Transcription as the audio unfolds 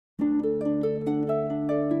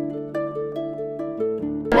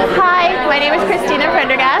Hi, my name is Christina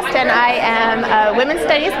Prendergast, and I am a Women's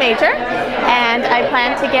Studies major, and I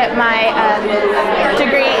plan to get my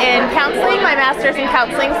degree in counseling, my master's in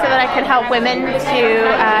counseling, so that I can help women to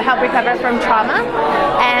help recover from trauma.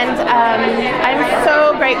 And I'm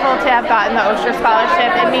so grateful to have gotten the Osher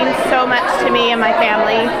Scholarship. It means so much to me and my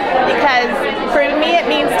family, because for me it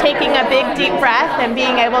means taking a big deep breath and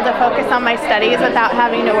being able to focus on my studies without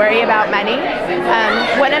having to worry about money.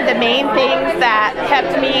 One of the main things that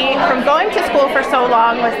kept me from going to school for so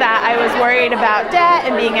long was that I was worried about debt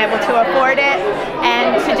and being able to afford it,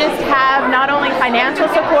 and to just have not only financial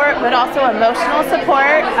support but also emotional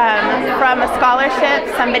support from a scholarship,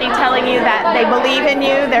 somebody telling you that they believe in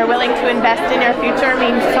you, they're willing to invest in your future,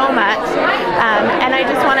 means so much. And I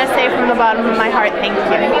just want to say from the bottom of my heart, thank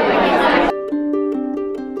you.